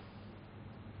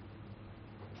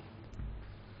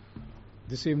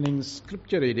This evening's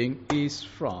scripture reading is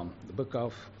from the book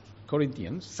of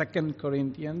Corinthians, 2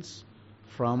 Corinthians,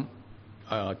 from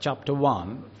chapter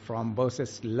 1, from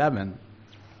verses 11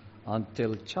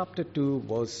 until chapter 2,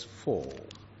 verse 4.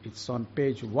 It's on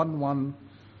page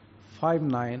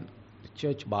 1159, the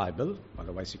Church Bible.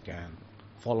 Otherwise, you can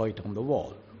follow it on the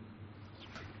wall.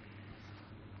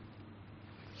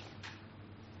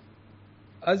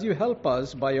 As you help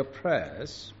us by your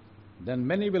prayers, then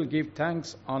many will give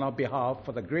thanks on our behalf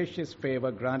for the gracious favor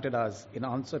granted us in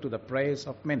answer to the prayers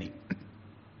of many.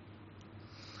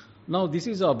 Now this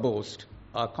is our boast.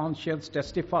 Our conscience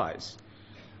testifies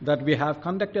that we have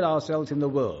conducted ourselves in the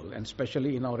world, and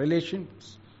especially in our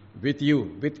relations with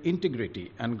you, with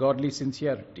integrity and godly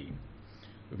sincerity.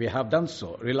 We have done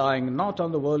so, relying not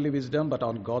on the worldly wisdom, but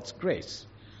on God's grace.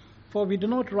 For we do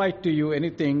not write to you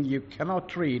anything you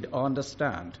cannot read or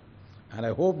understand. And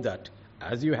I hope that,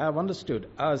 as you have understood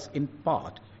us in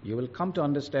part, you will come to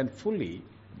understand fully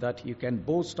that you can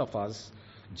boast of us,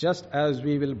 just as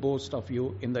we will boast of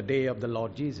you in the day of the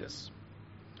Lord Jesus.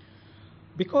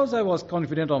 Because I was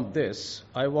confident of this,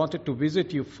 I wanted to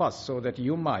visit you first so that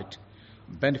you might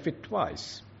benefit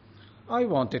twice. I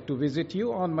wanted to visit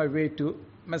you on my way to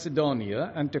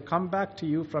Macedonia and to come back to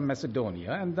you from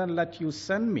Macedonia and then let you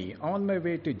send me on my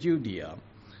way to Judea.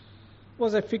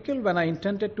 Was I fickle when I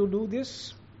intended to do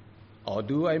this? Or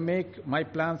do I make my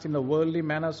plans in a worldly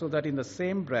manner so that in the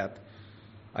same breath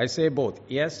I say both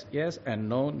yes, yes, and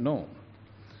no, no?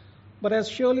 But as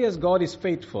surely as God is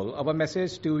faithful, our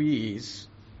message to you is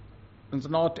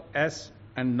not yes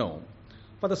and no.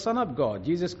 For the Son of God,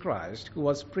 Jesus Christ, who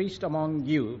was preached among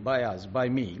you by us, by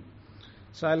me,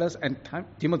 Silas and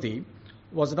Timothy,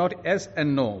 was not yes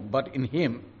and no, but in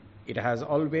him it has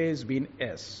always been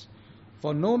yes.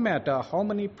 For no matter how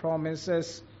many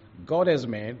promises God has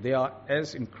made, they are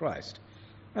yes in Christ.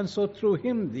 And so through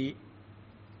him the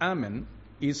Amen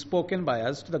is spoken by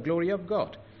us to the glory of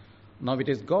God. Now it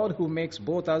is God who makes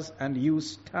both us and you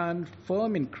stand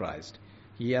firm in Christ.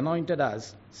 He anointed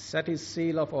us, set his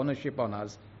seal of ownership on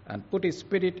us, and put his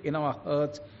Spirit in our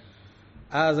hearts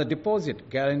as a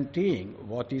deposit guaranteeing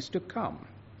what is to come.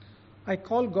 I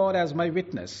call God as my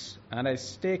witness, and I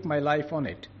stake my life on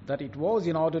it, that it was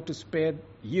in order to spare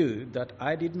you that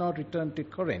I did not return to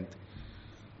Corinth.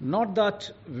 Not that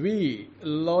we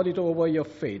lord it over your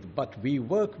faith, but we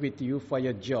work with you for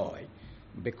your joy,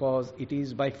 because it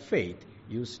is by faith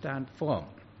you stand firm.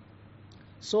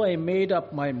 So I made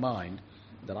up my mind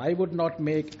that I would not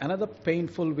make another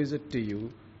painful visit to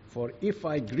you, for if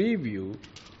I grieve you,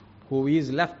 who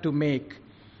is left to make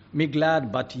me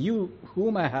glad but you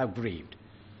whom I have grieved?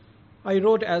 I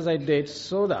wrote as I did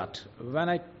so that when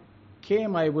I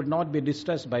came I would not be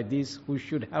distressed by these who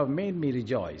should have made me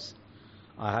rejoice.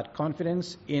 I had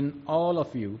confidence in all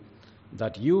of you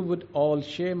that you would all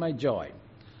share my joy.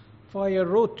 For I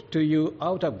wrote to you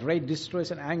out of great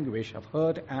distress and anguish of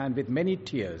hurt and with many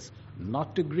tears,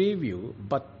 not to grieve you,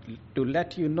 but to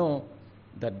let you know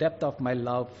the depth of my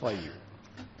love for you.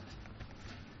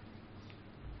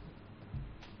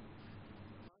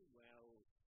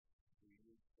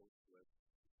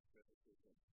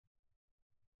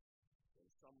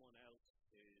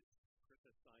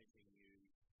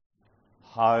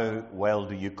 How well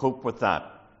do you cope with that?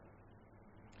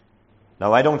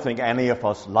 Now, I don't think any of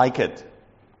us like it.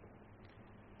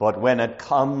 But when it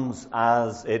comes,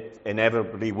 as it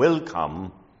inevitably will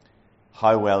come,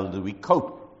 how well do we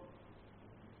cope?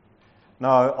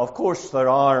 Now, of course, there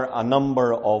are a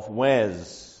number of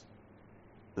ways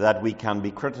that we can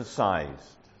be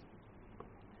criticized.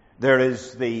 There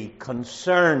is the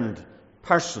concerned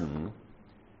person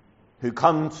who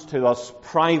comes to us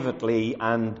privately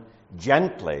and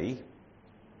gently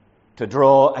to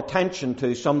draw attention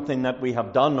to something that we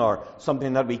have done or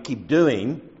something that we keep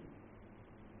doing.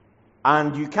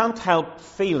 And you can't help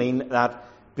feeling that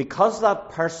because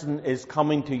that person is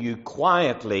coming to you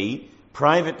quietly,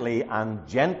 privately and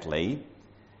gently,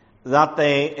 that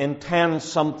they intend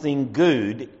something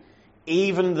good,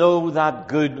 even though that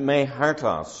good may hurt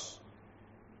us.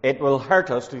 It will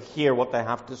hurt us to hear what they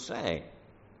have to say.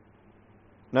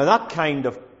 Now that kind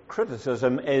of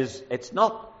criticism it's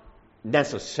not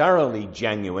necessarily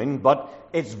genuine, but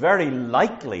it's very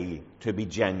likely to be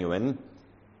genuine,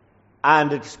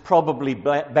 and it's probably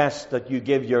best that you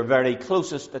give your very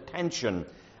closest attention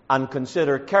and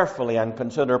consider carefully and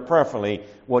consider prayerfully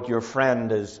what your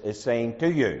friend is saying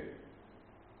to you.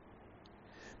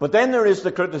 But then there is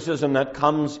the criticism that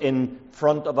comes in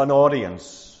front of an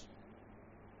audience,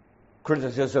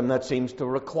 criticism that seems to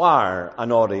require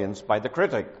an audience by the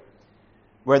critic,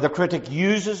 where the critic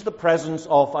uses the presence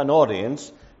of an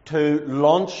audience to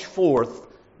launch forth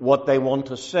what they want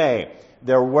to say.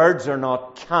 Their words are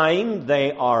not kind,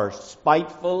 they are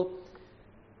spiteful.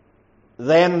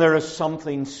 Then there is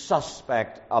something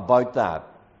suspect about that.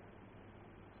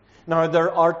 Now,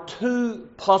 there are two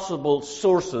possible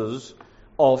sources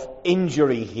of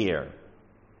injury here.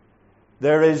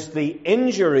 There is the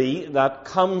injury that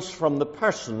comes from the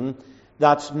person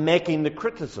that's making the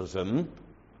criticism,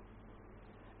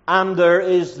 and there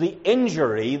is the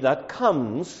injury that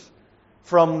comes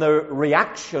from the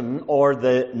reaction or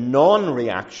the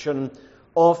non-reaction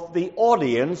of the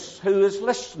audience who is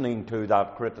listening to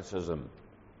that criticism.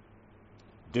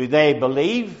 Do they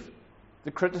believe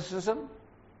the criticism?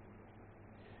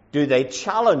 Do they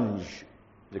challenge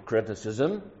the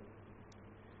criticism?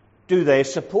 Do they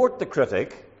support the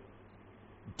critic?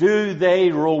 Do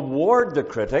they reward the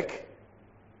critic?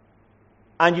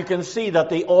 And you can see that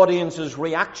the audience's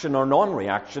reaction or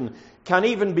non-reaction can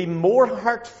even be more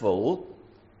hurtful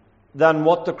than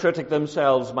what the critic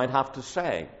themselves might have to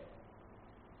say.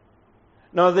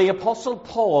 Now, the Apostle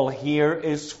Paul here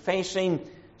is facing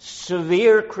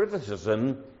severe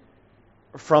criticism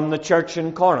from the church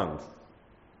in Corinth.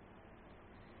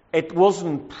 It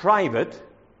wasn't private,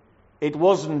 it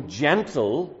wasn't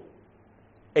gentle,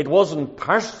 it wasn't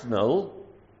personal,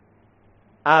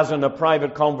 as in a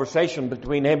private conversation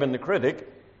between him and the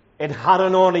critic. It had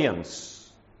an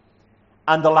audience,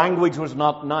 and the language was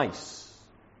not nice.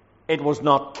 It was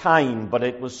not kind, but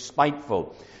it was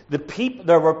spiteful.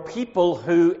 There were people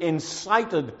who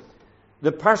incited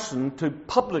the person to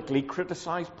publicly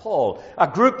criticize Paul. A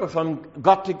group of them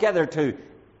got together to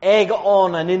egg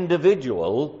on an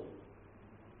individual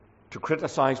to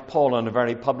criticize Paul in a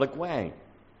very public way.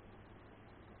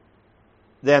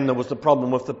 Then there was the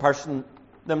problem with the person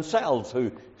themselves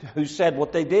who said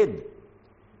what they did.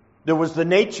 There was the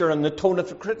nature and the tone of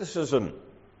the criticism.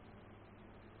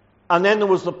 And then there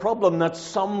was the problem that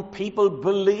some people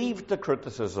believed the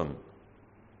criticism.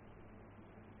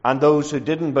 And those who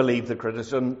didn't believe the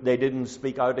criticism, they didn't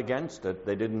speak out against it.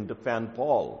 They didn't defend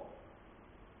Paul.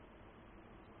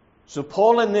 So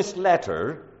Paul in this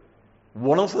letter,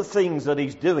 one of the things that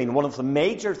he's doing, one of the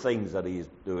major things that he's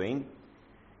doing,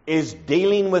 is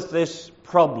dealing with this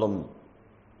problem.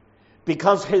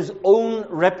 Because his own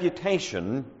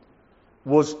reputation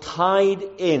was tied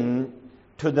in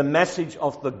to the message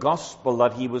of the gospel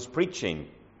that he was preaching.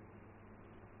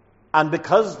 And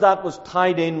because that was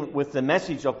tied in with the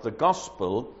message of the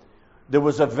gospel, there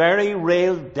was a very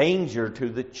real danger to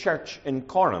the church in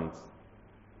Corinth.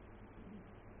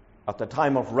 At the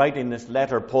time of writing this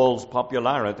letter, Paul's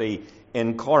popularity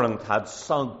in Corinth had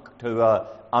sunk to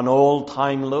an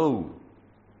all-time low.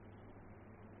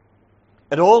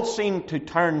 It all seemed to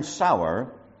turn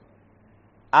sour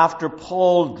after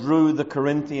Paul drew the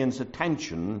Corinthians'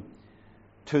 attention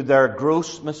to their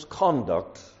gross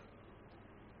misconduct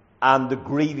and the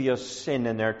grievous sin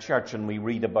in their church, and we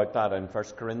read about that in 1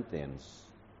 Corinthians.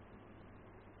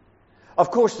 Of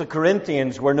course, the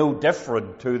Corinthians were no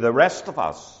different to the rest of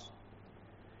us.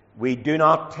 We do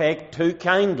not take too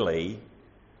kindly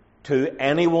to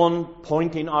anyone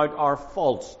pointing out our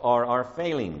faults or our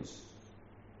failings.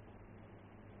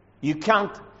 You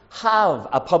can't have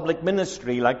a public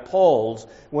ministry like Paul's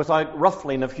without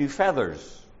ruffling a few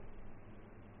feathers.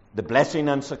 The blessing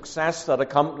and success that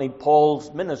accompanied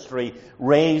Paul's ministry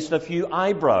raised a few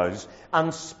eyebrows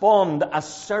and spawned a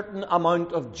certain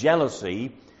amount of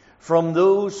jealousy from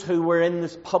those who were in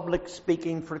this public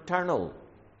speaking fraternal.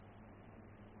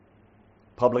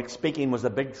 Public speaking was a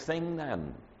big thing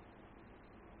then.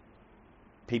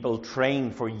 People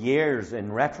trained for years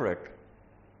in rhetoric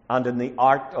and in the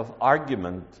art of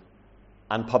argument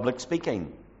and public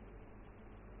speaking.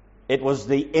 It was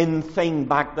the in thing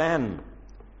back then.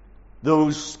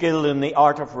 Those skilled in the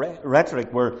art of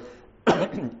rhetoric were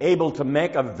able to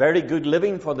make a very good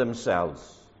living for themselves.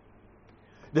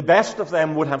 The best of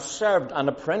them would have served an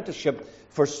apprenticeship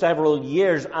for several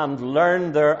years and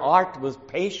learned their art with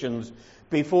patience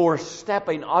before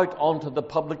stepping out onto the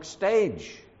public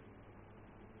stage.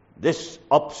 This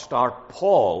upstart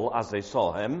Paul, as they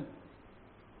saw him,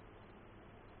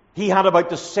 he had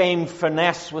about the same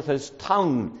finesse with his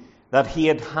tongue that he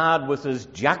had had with his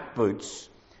jackboots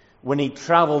when he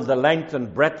traveled the length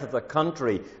and breadth of the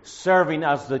country, serving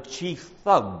as the chief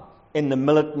thug in the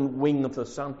militant wing of the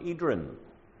Sanhedrin.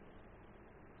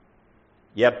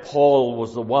 Yet Paul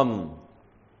was the one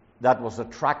that was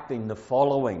attracting the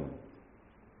following.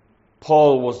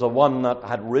 Paul was the one that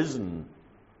had risen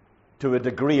to a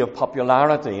degree of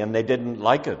popularity, and they didn't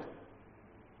like it.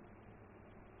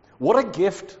 What a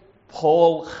gift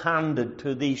Paul handed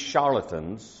to these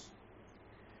charlatans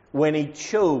when he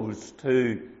chose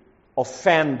to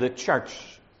offend the church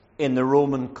in the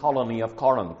Roman colony of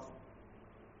Corinth.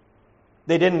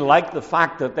 They didn't like the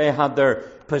fact that they had their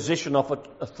position of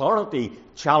authority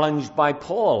challenged by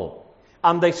Paul.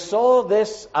 And they saw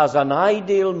this as an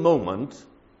ideal moment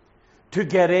to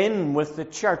get in with the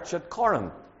church at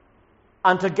Corinth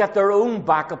and to get their own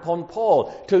back upon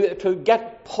Paul, to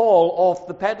get Paul off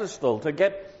the pedestal, to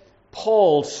get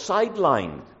Paul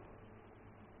sidelined.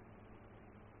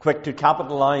 Quick to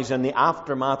capitalize in the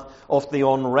aftermath of the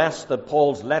unrest that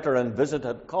Paul's letter and visit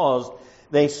had caused,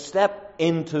 they stepped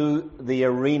into the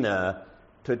arena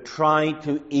to try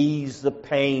to ease the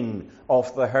pain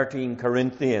of the hurting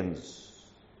Corinthians.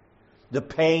 The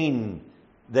pain,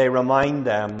 they remind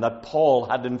them, that Paul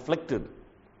had inflicted.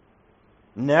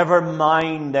 Never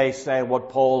mind, they say, what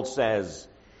Paul says.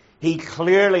 He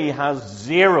clearly has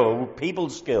zero people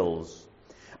skills.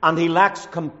 And he lacks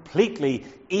completely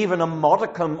even a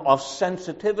modicum of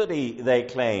sensitivity, they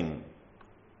claim.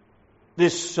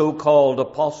 This so-called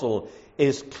apostle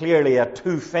is clearly a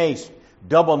two-faced,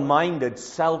 double-minded,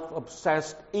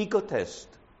 self-obsessed egotist.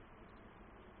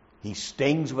 He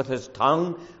stings with his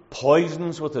tongue,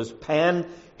 poisons with his pen,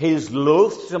 his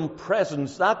loathsome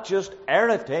presence, that just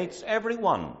irritates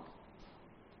everyone.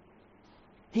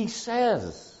 He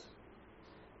says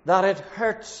that it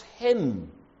hurts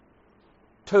him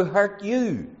to hurt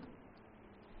you.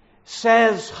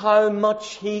 Says how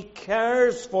much he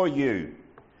cares for you.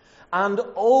 And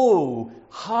oh,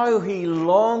 how he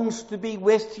longs to be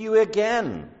with you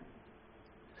again.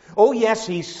 Oh yes,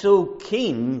 he's so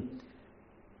keen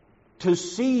to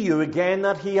see you again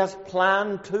that he has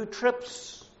planned 2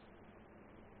 trips.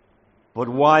 But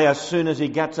why, as soon as he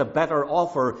gets a better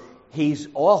offer, he's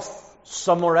off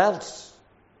somewhere else?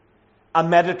 A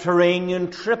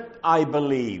Mediterranean trip, I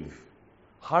believe.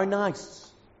 How nice.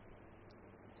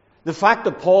 The fact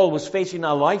that Paul was facing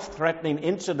a life-threatening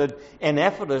incident in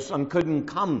Ephesus and couldn't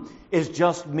come is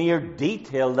just mere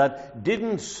detail that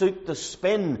didn't suit the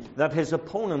spin that his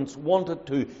opponents wanted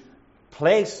to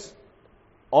place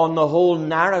on the whole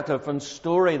narrative and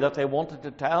story that they wanted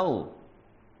to tell.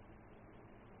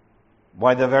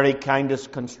 Why, the very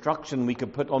kindest construction we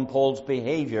could put on Paul's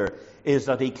behavior is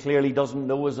that he clearly doesn't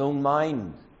know his own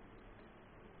mind.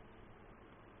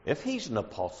 If he's an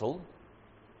apostle,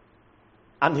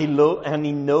 and he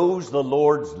knows the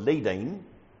Lord's leading,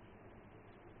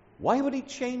 why would he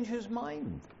change his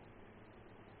mind?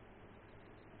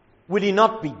 Would he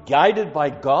not be guided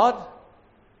by God?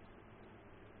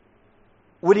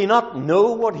 Would he not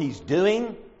know what he's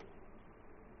doing?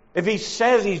 If he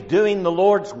says he's doing the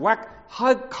Lord's work,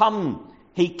 how come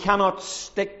he cannot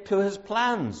stick to his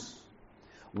plans?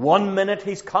 1 minute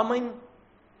he's coming,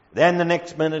 then the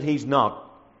next minute he's not.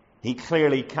 He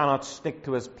clearly cannot stick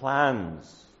to his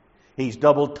plans. He's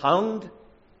double-tongued.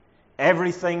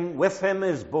 Everything with him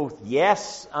is both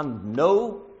yes and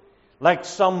no. Like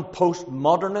some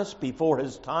postmodernist before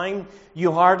his time,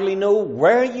 you hardly know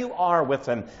where you are with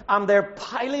him. And they're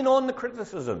piling on the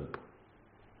criticism.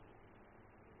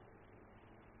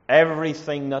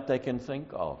 Everything that they can think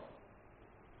of.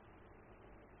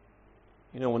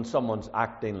 You know, when someone's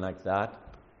acting like that,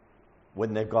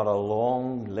 when they've got a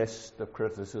long list of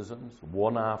criticisms,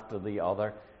 one after the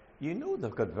other, you know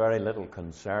they've got very little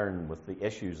concern with the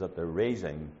issues that they're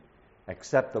raising,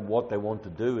 except that what they want to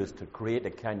do is to create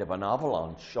a kind of an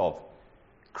avalanche of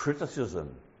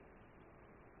criticism.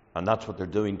 And that's what they're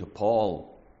doing to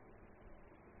Paul.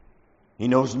 He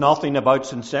knows nothing about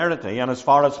sincerity, and as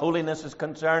far as holiness is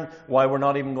concerned, why, we're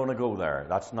not even going to go there.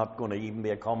 That's not going to even be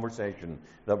a conversation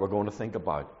that we're going to think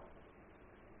about.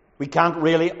 We can't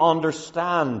really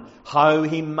understand how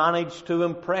he managed to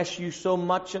impress you so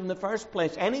much in the first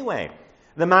place. Anyway,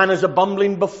 the man is a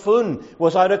bumbling buffoon,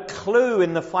 without a clue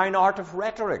in the fine art of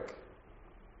rhetoric.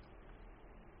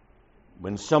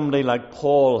 When somebody like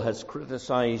Paul has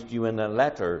criticized you in a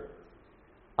letter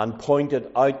and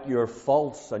pointed out your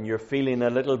faults and you're feeling a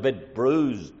little bit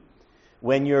bruised,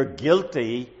 when you're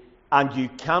guilty and you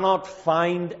cannot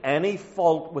find any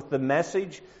fault with the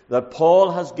message that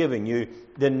Paul has given you,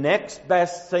 the next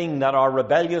best thing that our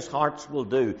rebellious hearts will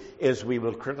do is we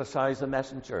will criticize the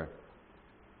messenger.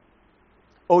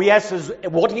 Oh yes,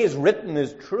 what he has written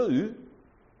is true,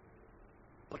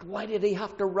 but why did he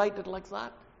have to write it like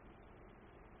that?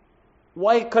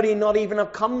 Why could he not even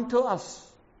have come to us?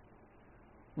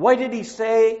 Why did he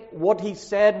say what he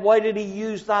said? Why did he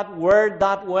use that word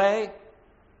that way?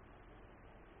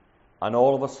 And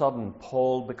all of a sudden,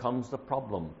 Paul becomes the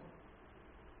problem.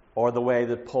 Or the way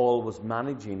that Paul was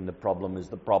managing the problem is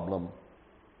the problem.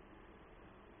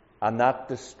 And that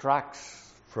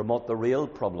distracts from what the real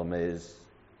problem is,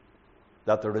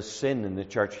 that there is sin in the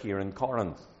church here in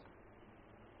Corinth.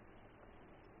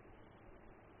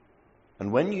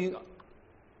 And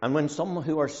when some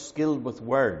who are skilled with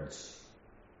words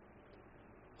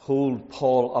hold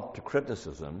Paul up to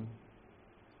criticism,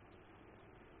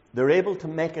 they're able to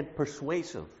make it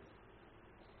persuasive,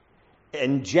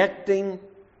 injecting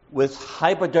with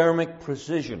hypodermic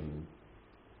precision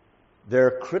their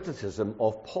criticism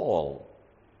of Paul.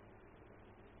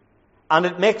 And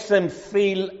it makes them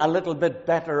feel a little bit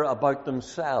better about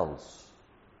themselves.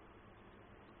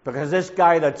 Because this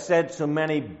guy that said so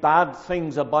many bad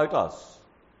things about us,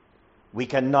 we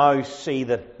can now see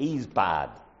that he's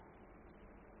bad.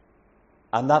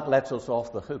 And that lets us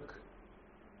off the hook.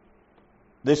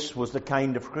 This was the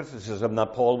kind of criticism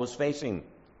that Paul was facing.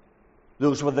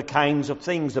 Those were the kinds of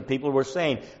things that people were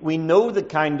saying. We know the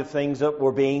kind of things that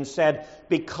were being said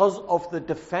because of the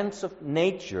defensive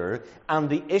nature and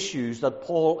the issues that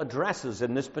Paul addresses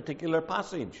in this particular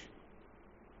passage.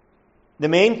 The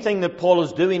main thing that Paul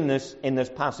is doing in this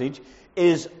passage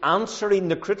is answering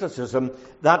the criticism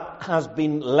that has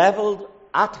been leveled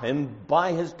at him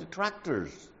by his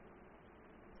detractors.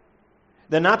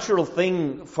 The natural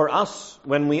thing for us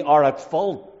when we are at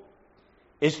fault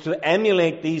is to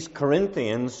emulate these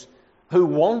Corinthians who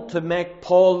want to make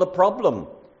Paul the problem,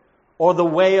 or the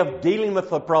way of dealing with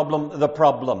the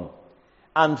problem,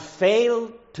 and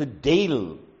fail to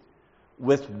deal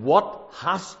with what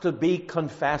has to be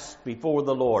confessed before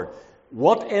the Lord.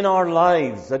 What in our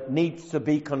lives that needs to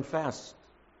be confessed.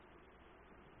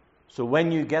 So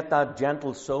when you get that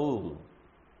gentle soul,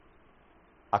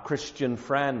 a Christian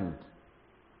friend,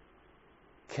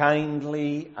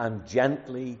 kindly and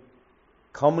gently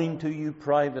coming to you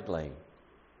privately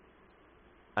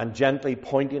and gently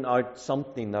pointing out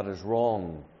something that is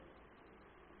wrong,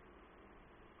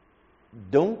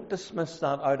 don't dismiss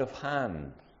that out of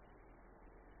hand,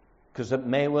 because it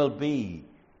may well be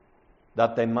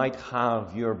that they might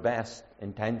have your best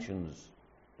intentions,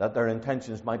 that their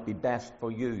intentions might be best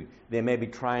for you. They may be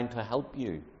trying to help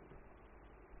you.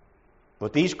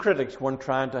 But these critics weren't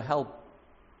trying to help.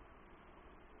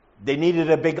 They needed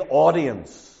a big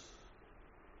audience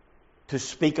to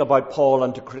speak about Paul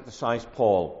and to criticize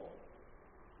Paul.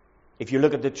 If you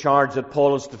look at the charge that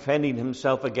Paul is defending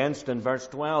himself against in verse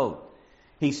 12,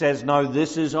 he says, "Now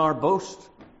this is our boast.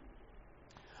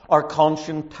 Our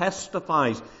conscience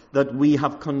testifies that we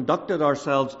have conducted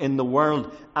ourselves in the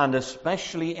world, and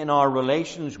especially in our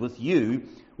relations with you,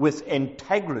 with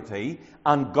integrity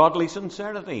and godly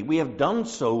sincerity. We have done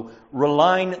so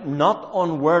relying not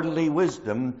on worldly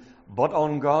wisdom, but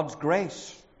on God's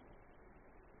grace."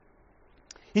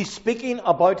 He's speaking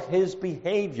about his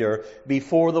behavior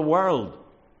before the world.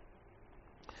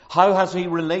 How has he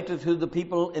related to the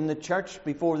people in the church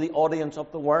before the audience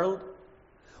of the world?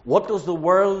 What does the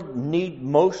world need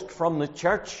most from the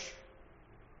church?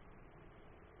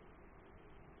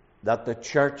 That the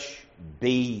church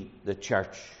be the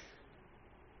church.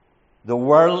 The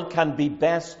world can be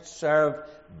best served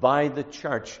by the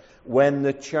church when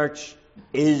the church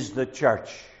is the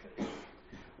church.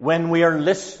 When we are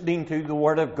listening to the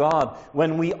Word of God,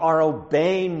 when we are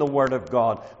obeying the Word of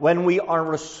God, when we are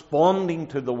responding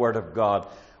to the Word of God,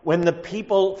 when the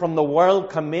people from the world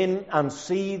come in and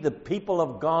see the people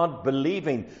of God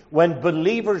believing, when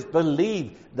believers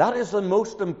believe, that is the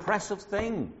most impressive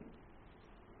thing.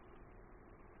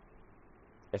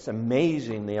 It's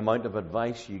amazing the amount of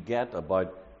advice you get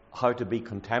about how to be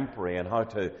contemporary and how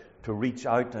to reach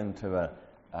out into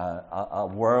a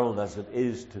world as it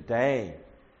is today.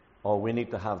 Oh, we need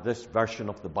to have this version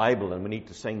of the Bible, and we need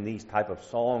to sing these type of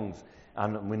songs,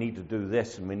 and we need to do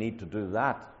this, and we need to do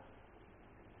that.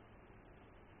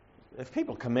 If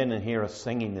people come in and hear us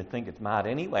singing, they think it's mad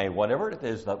anyway, whatever it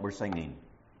is that we're singing.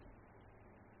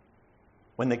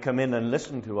 When they come in and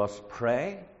listen to us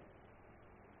pray,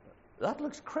 that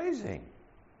looks crazy.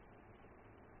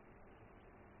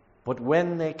 But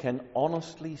when they can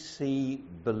honestly see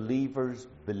believers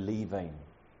believing,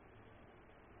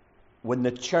 when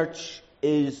the church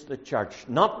is the church,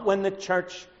 not when the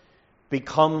church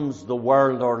becomes the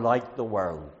world or like the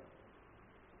world.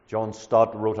 John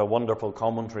Stott wrote a wonderful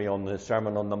commentary on the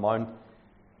Sermon on the Mount.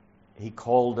 He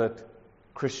called it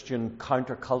Christian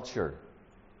counterculture,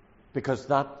 because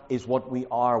that is what we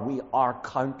are. We are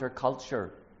counterculture.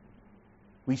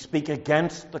 We speak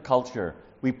against the culture.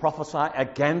 We prophesy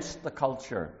against the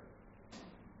culture.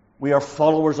 We are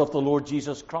followers of the Lord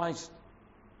Jesus Christ.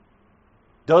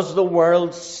 Does the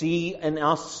world see in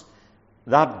us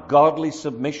that godly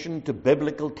submission to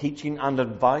biblical teaching and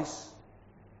advice?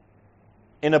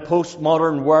 In a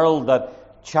postmodern world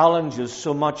that challenges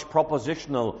so much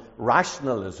propositional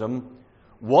rationalism,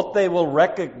 what they will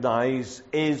recognize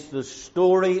is the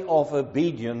story of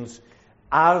obedience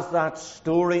as that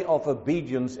story of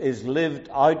obedience is lived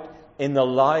out in the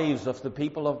lives of the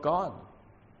people of God.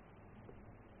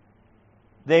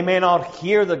 They may not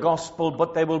hear the gospel,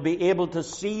 but they will be able to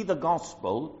see the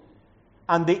gospel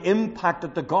and the impact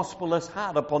that the gospel has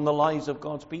had upon the lives of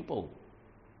God's people.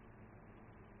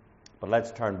 But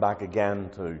let's turn back again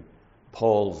to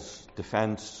Paul's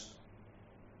defense.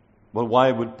 Well,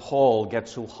 why would Paul get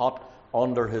so hot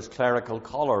under his clerical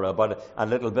collar about a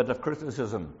little bit of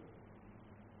criticism?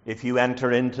 If you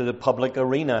enter into the public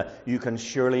arena, you can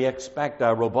surely expect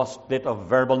a robust bit of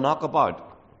verbal knockabout.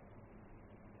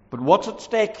 But what's at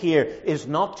stake here is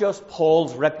not just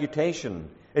Paul's reputation.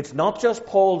 It's not just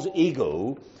Paul's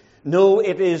ego. No,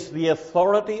 it is the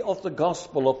authority of the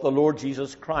gospel of the Lord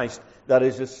Jesus Christ that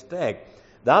is at stake.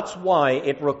 That's why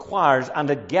it requires and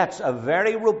it gets a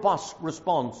very robust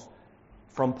response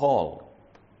from Paul.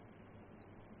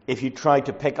 If you try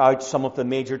to pick out some of the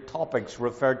major topics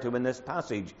referred to in this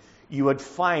passage, you would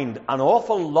find an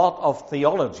awful lot of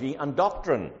theology and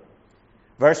doctrine.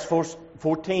 Verse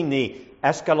 14, the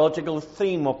eschatological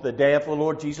theme of the day of the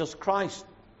Lord Jesus Christ.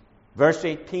 Verse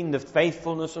 18, the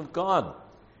faithfulness of God.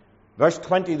 Verse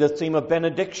 20, the theme of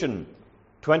benediction.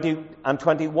 20 and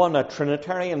 21, a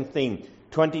Trinitarian theme.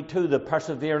 22, the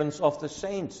perseverance of the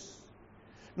saints.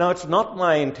 Now, it's not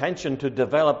my intention to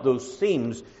develop those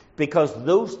themes, because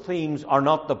those themes are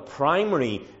not the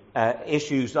primary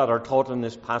issues that are taught in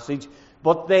this passage,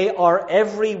 but they are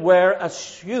everywhere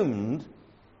assumed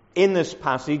in this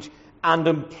passage and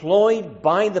employed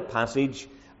by the passage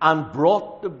and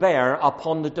brought to bear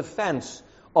upon the defense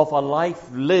of a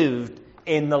life lived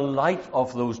in the light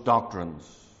of those doctrines.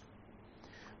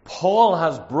 Paul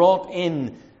has brought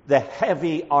in the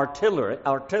heavy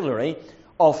artillery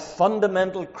of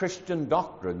fundamental Christian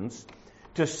doctrines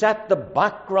to set the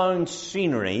background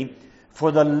scenery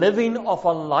for the living of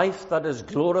a life that is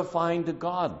glorifying to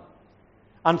God,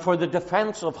 and for the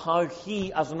defense of how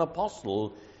he, as an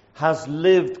apostle, has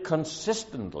lived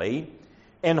consistently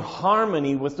in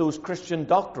harmony with those Christian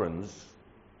doctrines,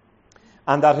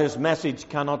 and that his message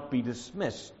cannot be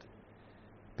dismissed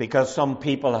because some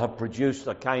people have produced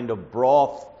a kind of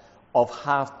broth of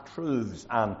half-truths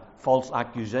and false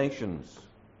accusations.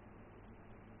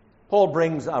 Paul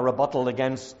brings a rebuttal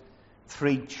against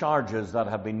 3 charges that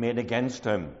have been made against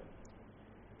him.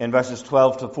 In verses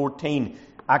 12 to 14,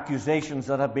 accusations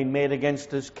that have been made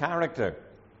against his character.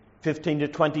 15 to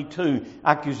 22,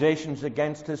 accusations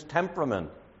against his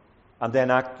temperament. And then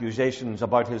accusations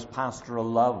about his pastoral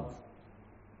love.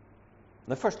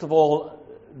 Now, first of all,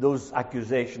 those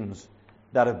accusations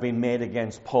that have been made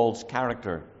against Paul's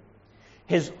character.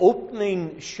 His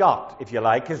opening shot, if you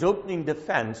like, his opening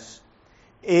defense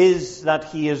is that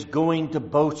he is going to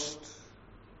boast,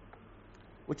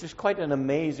 which is quite an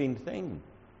amazing thing.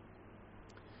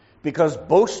 Because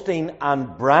boasting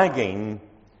and bragging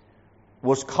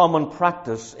was common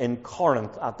practice in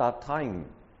Corinth at that time.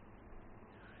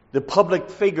 The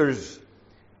public figures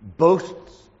boast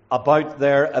about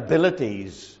their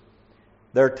abilities,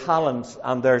 their talents,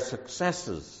 and their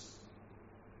successes.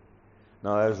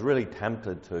 Now, I was really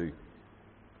tempted to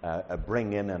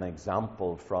bring in an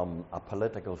example from a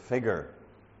political figure,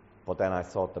 but then I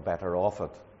thought the better of it.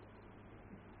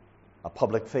 A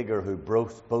public figure who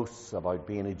boasts about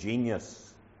being a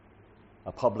genius.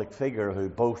 A public figure who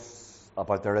boasts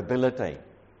about their ability.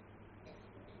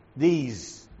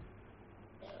 These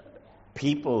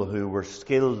people who were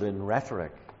skilled in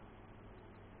rhetoric,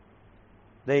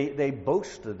 they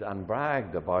boasted and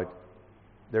bragged about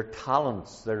their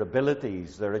talents, their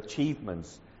abilities, their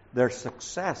achievements, their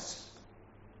success.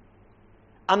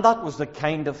 And that was the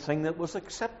kind of thing that was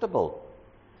acceptable.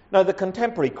 Now, the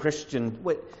contemporary Christian,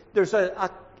 there's a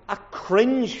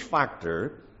cringe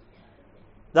factor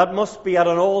that must be at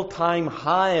an all-time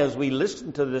high as we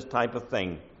listen to this type of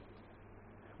thing.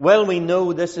 Well, we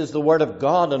know this is the Word of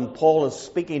God and Paul is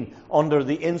speaking under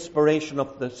the inspiration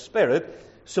of the Spirit,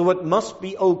 so it must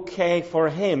be okay for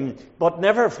him, but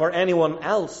never for anyone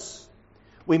else.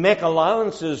 We make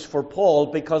allowances for Paul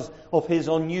because of his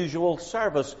unusual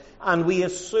service, and we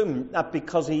assume that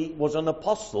because he was an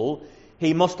apostle,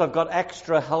 he must have got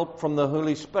extra help from the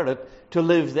Holy Spirit to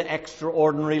live the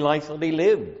extraordinary life that he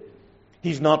lived.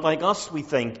 He's not like us, we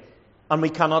think, and we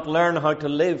cannot learn how to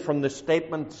live from the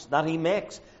statements that he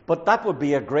makes. But that would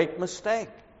be a great mistake.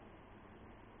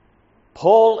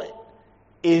 Paul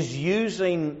is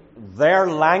using their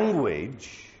language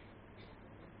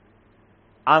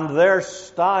and their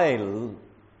style,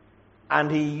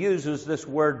 and he uses this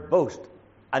word boast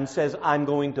and says, I'm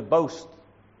going to boast.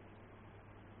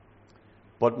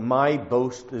 But my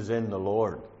boast is in the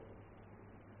Lord.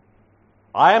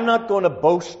 I am not going to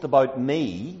boast about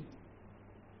me.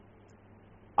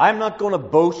 I'm not going to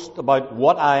boast about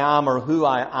what I am or who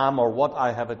I am or what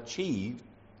I have achieved,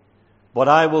 but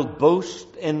I will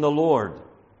boast in the Lord.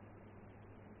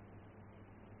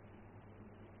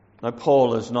 Now,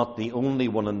 Paul is not the only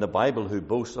one in the Bible who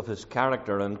boasts of his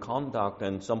character and conduct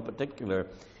in some particular.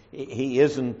 He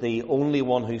isn't the only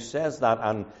one who says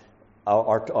that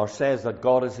or says that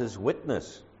God is his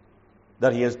witness,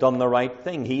 that he has done the right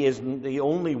thing. He isn't the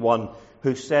only one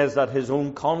who says that his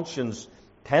own conscience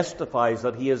testifies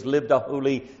that he has lived a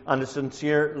holy and a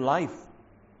sincere life.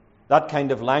 That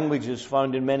kind of language is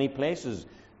found in many places.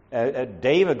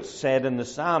 David said in the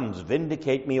Psalms,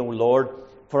 "Vindicate me, O Lord,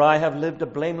 for I have lived a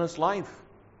blameless life."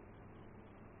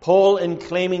 Paul, in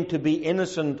claiming to be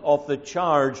innocent of the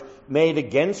charge made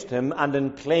against him and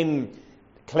in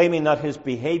claiming that his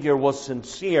behavior was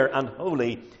sincere and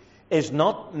holy, is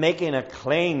not making a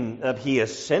claim that he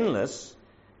is sinless,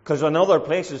 because in other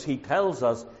places he tells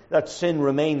us that sin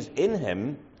remains in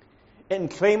him. In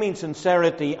claiming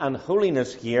sincerity and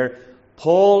holiness here,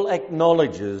 Paul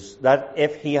acknowledges that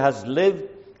if he has lived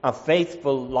a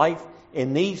faithful life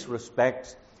in these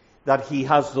respects, that he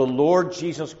has the Lord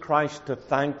Jesus Christ to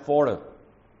thank for it.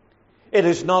 It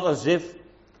is not as if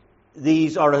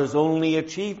these are his only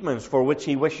achievements for which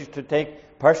he wishes to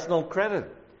take personal credit.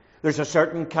 There's a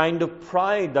certain kind of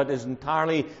pride that is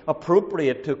entirely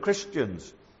appropriate to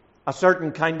Christians, a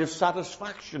certain kind of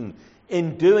satisfaction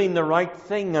in doing the right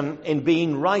thing and in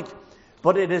being right,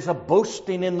 but it is a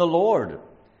boasting in the Lord.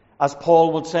 As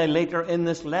Paul will say later in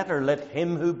this letter, let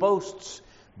him who boasts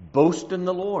boast in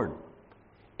the Lord.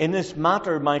 In this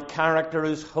matter, my character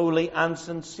is holy and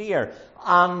sincere,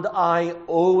 and I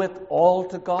owe it all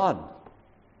to God.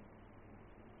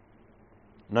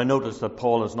 Now notice that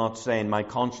Paul is not saying my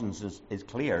conscience is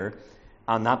clear,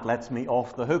 and that lets me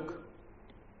off the hook.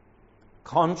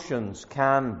 Conscience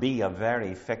can be a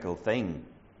very fickle thing.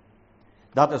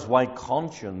 That is why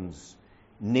conscience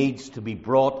needs to be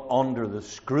brought under the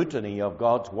scrutiny of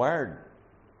God's Word.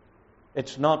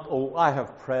 It's not, oh, I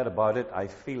have prayed about it, I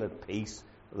feel at peace,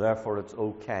 therefore it's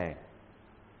okay.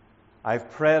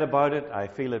 I've prayed about it, I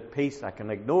feel at peace, I can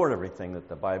ignore everything that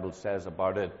the Bible says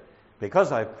about it.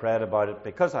 Because I've prayed about it,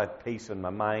 because I've peace in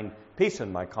my mind, peace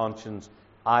in my conscience,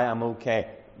 I am okay.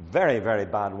 Very, very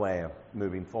bad way of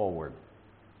moving forward.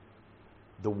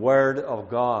 The Word of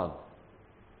God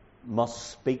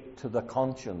must speak to the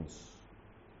conscience.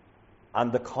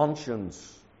 And the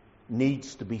conscience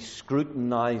needs to be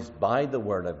scrutinized by the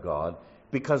Word of God,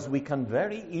 because we can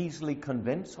very easily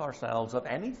convince ourselves of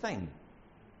anything.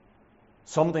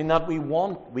 Something that we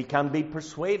want, we can be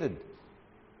persuaded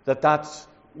that that's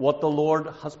what the Lord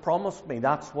has promised me.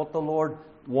 That's what the Lord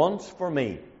wants for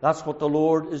me. That's what the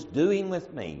Lord is doing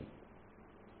with me.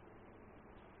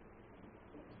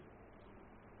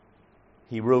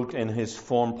 Paul wrote in his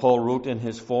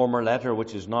former letter,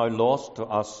 which is now lost to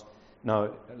us.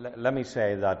 Now, let me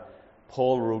say that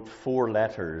Paul wrote 4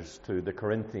 letters to the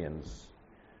Corinthians.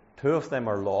 2 of them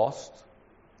are lost.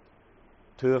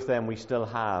 2 of them we still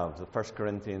have, the 1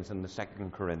 Corinthians and the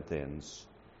 2 Corinthians.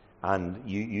 And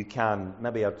you can,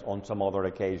 maybe on some other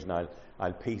occasion,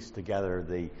 I'll piece together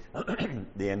the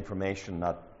information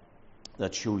that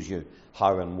shows you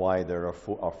how and why there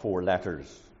are 4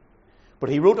 letters. But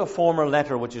he wrote a former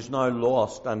letter which is now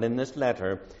lost, and in this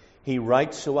letter he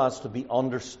writes so as to be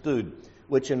understood,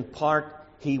 which in part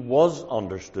he was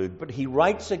understood, but he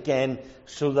writes again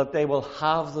so that they will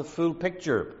have the full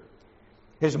picture.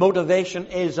 His motivation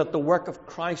is that the work of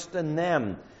Christ in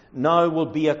them now will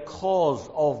be a cause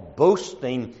of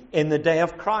boasting in the day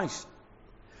of Christ.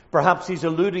 Perhaps he's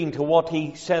alluding to what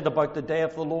he said about the day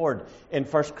of the Lord in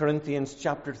 1 Corinthians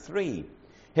chapter 3.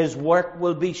 His work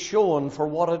will be shown for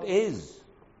what it is.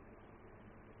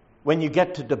 When you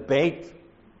get to debate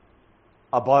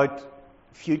about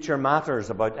future matters,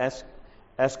 about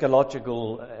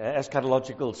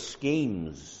eschatological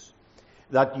schemes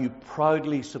that you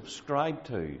proudly subscribe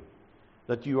to,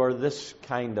 that you are this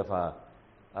kind of a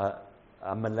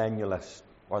millennialist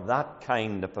or that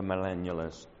kind of a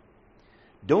millennialist,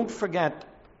 don't forget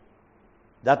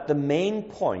that the main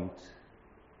point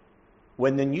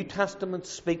when the New Testament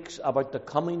speaks about the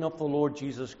coming of the Lord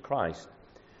Jesus Christ,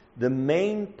 the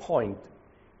main point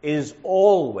is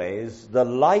always the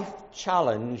life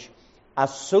challenge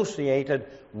associated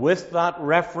with that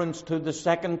reference to the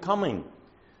second coming.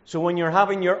 So when you're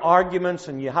having your arguments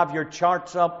and you have your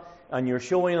charts up and you're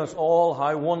showing us all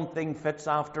how one thing fits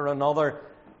after another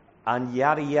and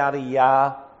yada yada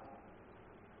yada,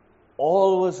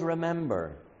 always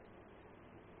remember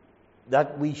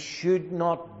that we should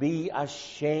not be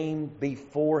ashamed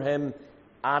before Him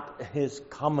at his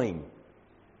coming.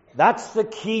 That's the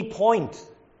key point.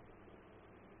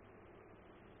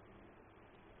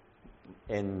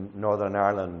 In Northern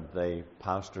Ireland, the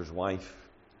pastor's wife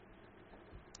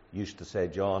used to say,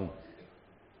 "John,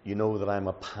 you know that I'm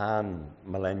a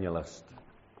pan-millennialist."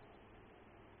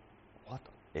 What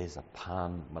is a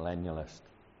pan-millennialist?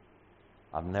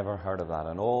 I've never heard of that.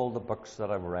 In all the books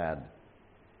that I've read,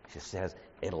 she says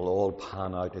it'll all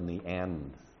pan out in the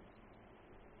end.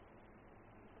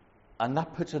 And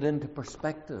that puts it into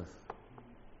perspective.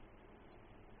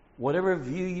 Whatever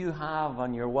view you have,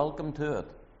 and you're welcome to it,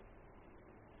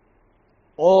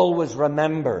 always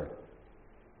remember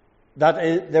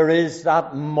that there is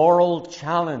that moral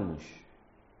challenge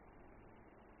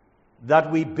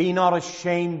that we be not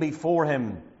ashamed before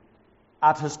him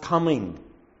at his coming.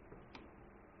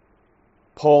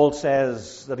 Paul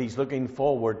says that he's looking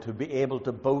forward to be able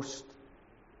to boast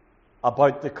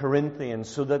about the Corinthians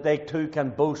so that they too can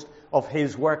boast of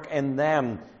his work in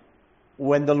them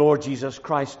when the Lord Jesus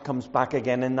Christ comes back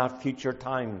again in that future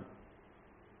time.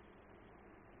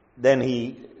 Then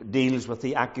he deals with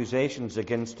the accusations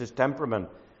against his temperament.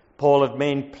 Paul had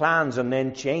made plans and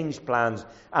then changed plans,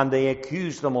 and they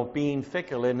accused him of being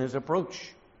fickle in his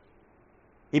approach.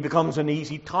 He becomes an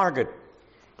easy target.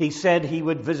 He said he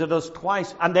would visit us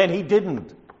twice, and then he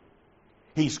didn't.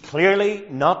 He's clearly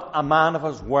not a man of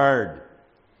his word.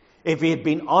 If he had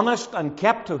been honest and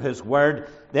kept to his word,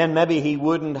 then maybe he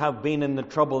wouldn't have been in the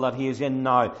trouble that he is in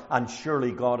now, and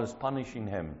surely God is punishing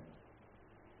him.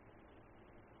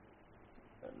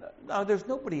 Now, there's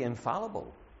nobody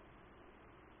infallible.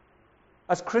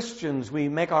 As Christians, we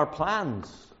make our plans.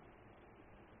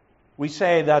 We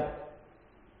say that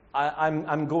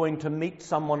I'm going to meet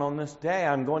someone on this day.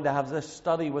 I'm going to have this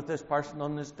study with this person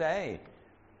on this day.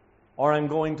 Or I'm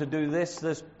going to do this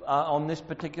on this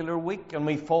particular week, and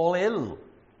we fall ill.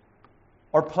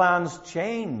 Our plans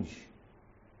change.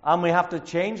 And we have to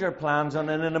change our plans, and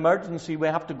in an emergency we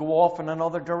have to go off in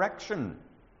another direction.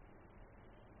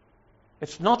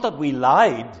 It's not that we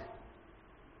lied.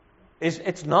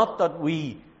 It's not that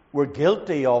we were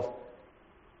guilty of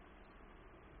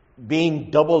being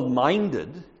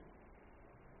double-minded.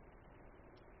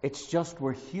 It's just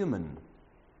we're human.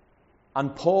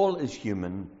 And Paul is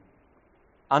human.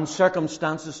 And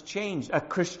circumstances change. A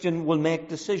Christian will make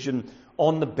decision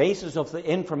on the basis of the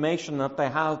information that they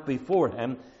have before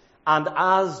him. And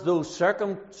as those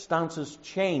circumstances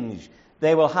change,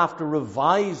 they will have to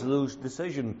revise those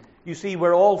decisions. You see,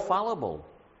 we're all fallible.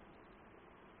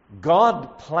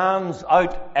 God plans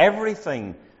out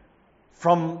everything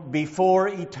from before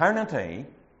eternity,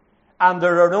 and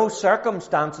there are no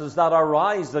circumstances that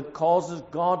arise that causes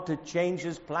God to change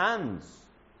his plans.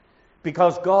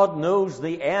 Because God knows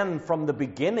the end from the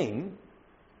beginning,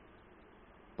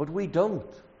 but we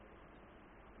don't.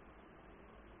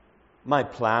 My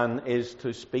plan is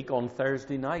to speak on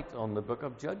Thursday night on the book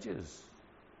of Judges.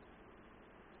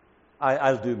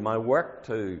 I'll do my work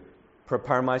to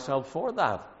prepare myself for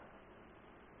that.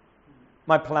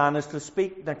 My plan is to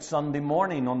speak next Sunday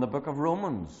morning on the book of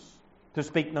Romans, to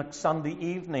speak next Sunday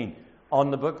evening on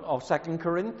the book of 2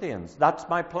 Corinthians. That's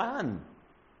my plan.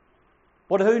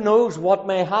 But who knows what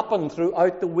may happen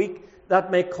throughout the week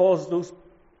that may cause those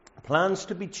plans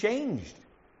to be changed.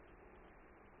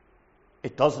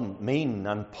 It doesn't mean,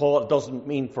 and Paul doesn't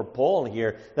mean for Paul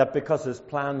here, that because his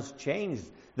plans changed,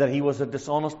 that he was a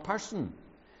dishonest person.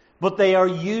 But they are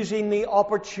using the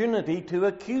opportunity to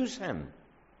accuse him.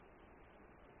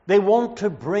 They want to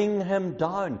bring him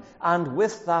down, and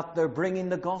with that they're bringing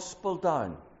the gospel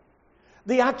down.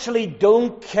 They actually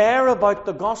don't care about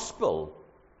the gospel.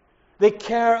 They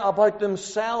care about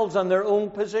themselves and their own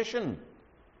position.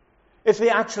 If they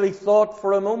actually thought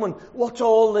for a moment, what's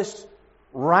all this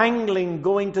wrangling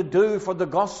going to do for the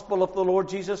gospel of the Lord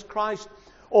Jesus Christ?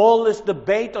 All this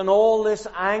debate and all this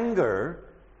anger,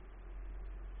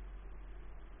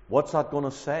 what's that going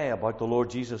to say about the Lord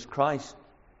Jesus Christ?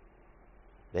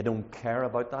 They don't care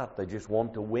about that. They just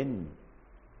want to win.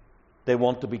 They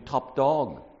want to be top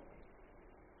dog.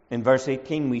 In verse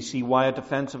 18, we see why a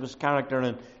defense of his character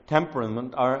and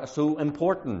temperament are so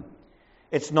important.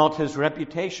 It's not his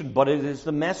reputation, but it is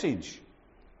the message.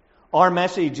 Our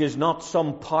message is not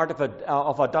some part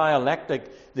of a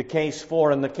dialectic, the case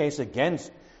for and the case against.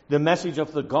 The message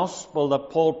of the gospel that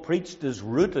Paul preached is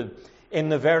rooted in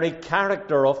the very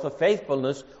character of the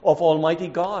faithfulness of Almighty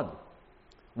God.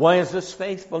 Why is this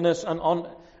faithfulness and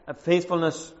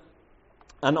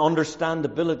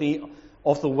understandability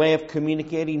of the way of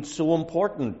communicating so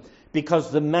important?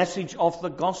 Because the message of the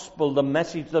gospel, the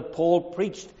message that Paul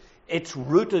preached, it's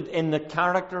rooted in the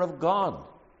character of God.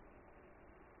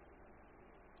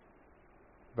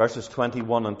 Verses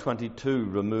 21 and 22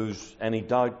 removes any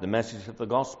doubt. The message of the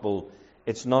gospel,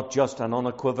 it's not just an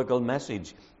unequivocal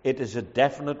message. It is a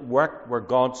definite work where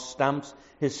God stamps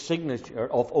his signature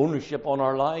of ownership on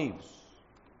our lives.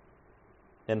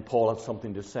 Then Paul had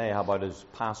something to say about his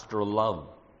pastoral love.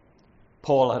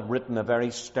 Paul had written a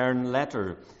very stern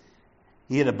letter.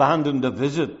 He had abandoned a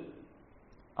visit,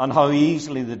 and how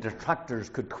easily the detractors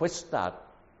could twist that.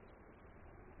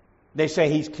 They say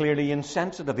he's clearly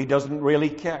insensitive. He doesn't really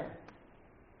care.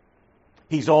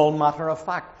 He's all matter of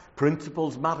fact.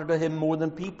 Principles matter to him more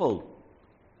than people.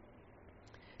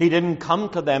 He didn't come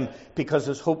to them because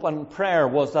his hope and prayer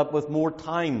was that with more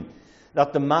time,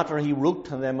 that the matter he wrote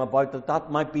to them about,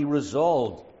 that might be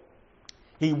resolved.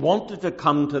 He wanted to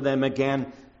come to them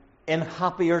again in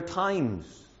happier times.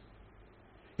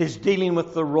 His dealing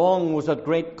with the wrong was at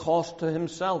great cost to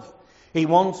himself. He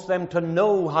wants them to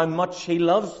know how much he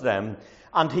loves them,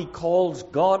 and he calls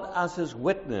God as his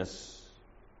witness.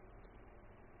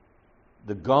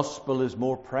 The gospel is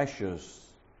more precious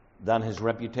than his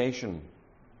reputation.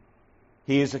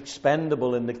 He is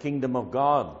expendable in the kingdom of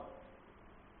God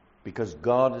because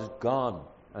God is God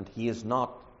and he is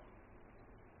not.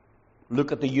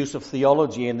 Look at the use of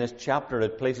theology in this chapter.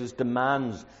 It places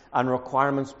demands and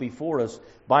requirements before us.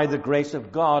 By the grace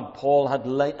of God, Paul had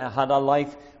a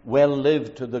life well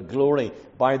lived to the glory.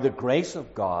 By the grace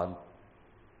of God,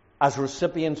 as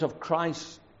recipients of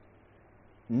Christ,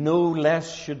 no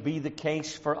less should be the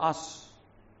case for us.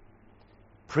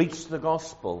 Preach the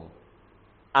gospel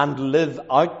and live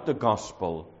out the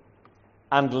gospel,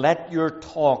 and let your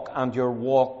talk and your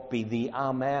walk be the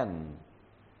Amen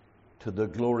to the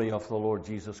glory of the Lord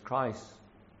Jesus Christ.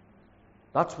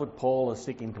 That's what Paul is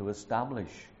seeking to establish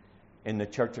in the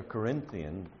church of Corinth,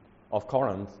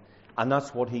 and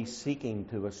that's what he's seeking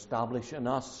to establish in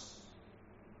us.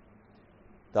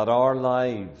 That our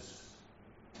lives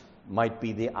might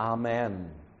be the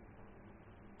Amen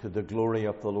to the glory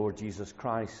of the Lord Jesus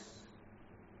Christ.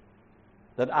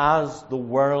 That as the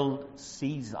world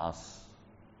sees us,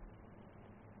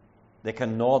 they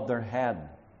can nod their head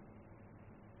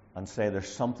and say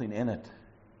there's something in it.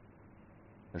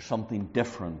 There's something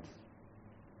different.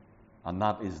 And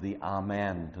that is the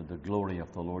Amen to the glory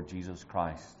of the Lord Jesus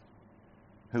Christ,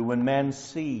 who when men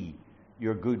see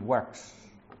your good works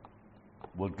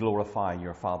will glorify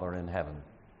your Father in heaven.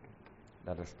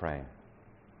 Let us pray.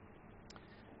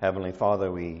 Heavenly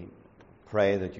Father, we pray that you